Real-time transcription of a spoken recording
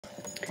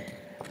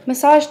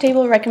Massage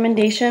Table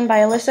Recommendation by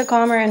Allyssa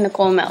and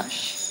Nicole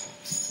Mellish.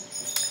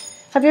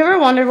 Have you ever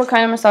wondered what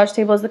kind of massage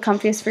table is the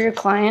comfiest for your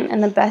client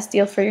and the best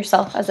deal for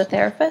yourself as a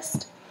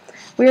therapist?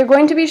 We are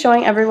going to be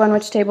showing everyone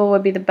which table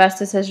would be the best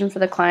decision for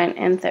the client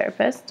and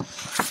therapist.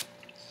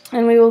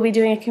 And we will be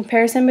doing a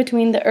comparison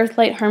between the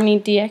Earthlight Harmony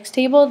DX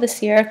table, the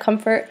Sierra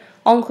Comfort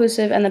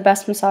All-Inclusive, and the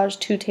Best Massage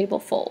 2-Table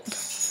Fold.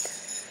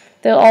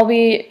 They'll all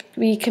be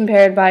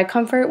compared by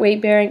comfort,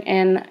 weight bearing,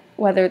 and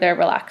whether they're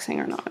relaxing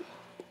or not.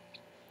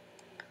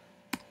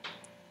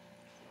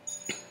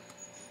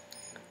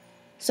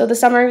 So the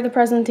summary of the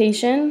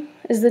presentation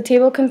is the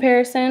table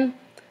comparison,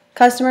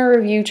 customer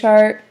review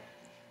chart,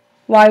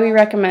 why we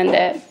recommend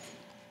it.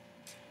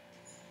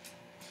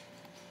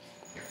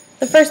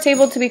 The first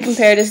table to be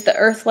compared is the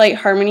Earthlight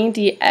Harmony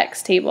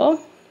DX table,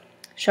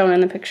 shown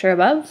in the picture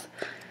above.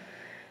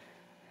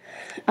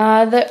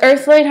 The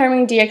Earthlight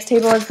Harmony DX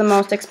table is the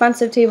most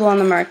expensive table on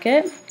the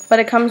market, but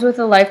it comes with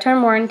a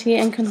lifetime warranty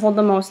and can hold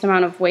the most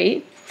amount of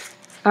weight.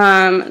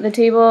 This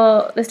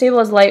table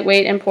is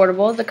lightweight and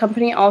portable. The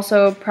company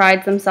also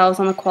prides themselves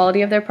on the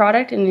quality of their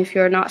product, and if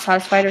you're not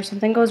satisfied or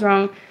something goes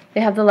wrong,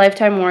 they have the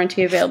lifetime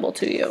warranty available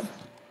to you.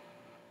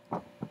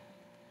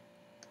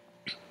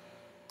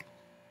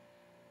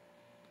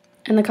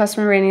 And the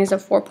customer rating is a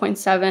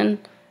 4.7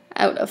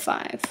 out of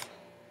 5.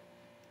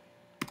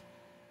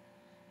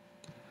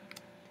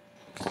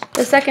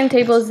 The second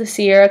table is the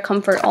Sierra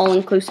Comfort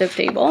All-Inclusive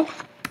table.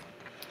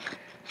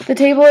 The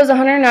table is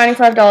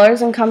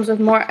 $195 and comes with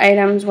more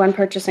items when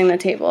purchasing the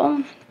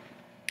table.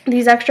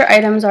 These extra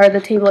items are the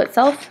table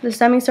itself, the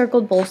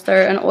semicircled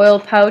bolster, an oil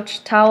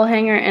pouch, towel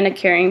hanger, and a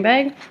carrying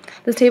bag.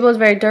 This table is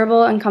very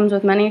durable and comes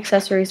with many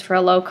accessories for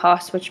a low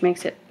cost, which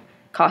makes it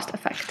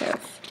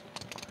cost-effective.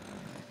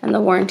 And the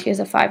warranty is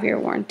a 5-year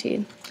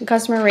warranty. The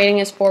customer rating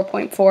is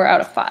 4.4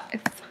 out of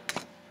 5.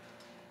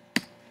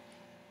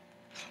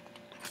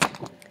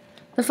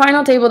 The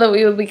final table that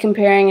we will be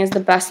comparing is the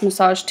Best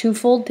Massage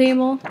 2-Fold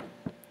table.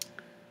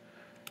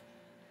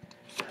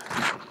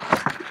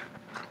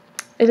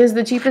 It is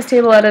the cheapest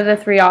table out of the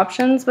 3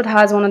 options, but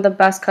has one of the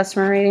best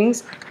customer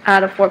ratings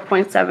at a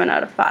 4.7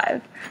 out of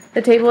 5.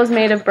 The table is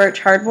made of birch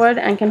hardwood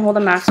and can hold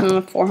a maximum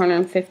of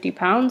 450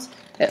 pounds.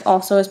 It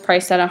also is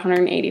priced at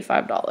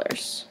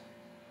 $185.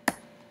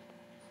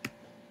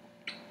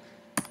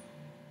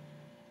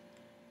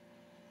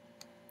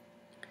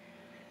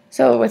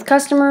 So with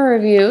customer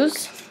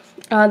reviews,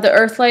 the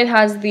Earthlight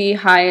has the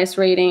highest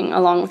rating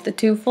along with the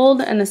 2-Fold,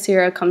 and the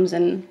Sierra comes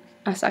in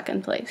a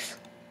second place.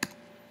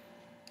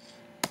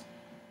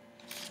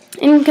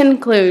 In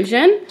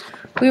conclusion,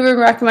 we would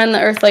recommend the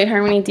Earthlight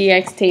Harmony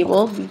DX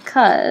table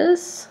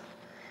because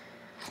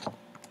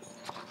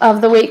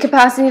of the weight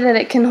capacity that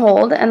it can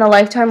hold and the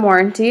lifetime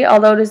warranty.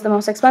 Although it is the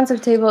most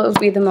expensive table, it would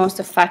be the most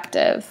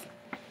effective.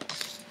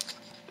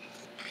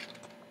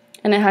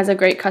 And it has a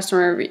great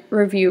customer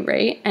review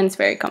rate, and it's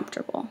very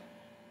comfortable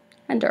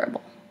and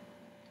durable.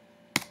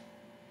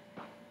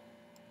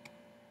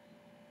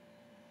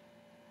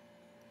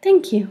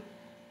 Thank you.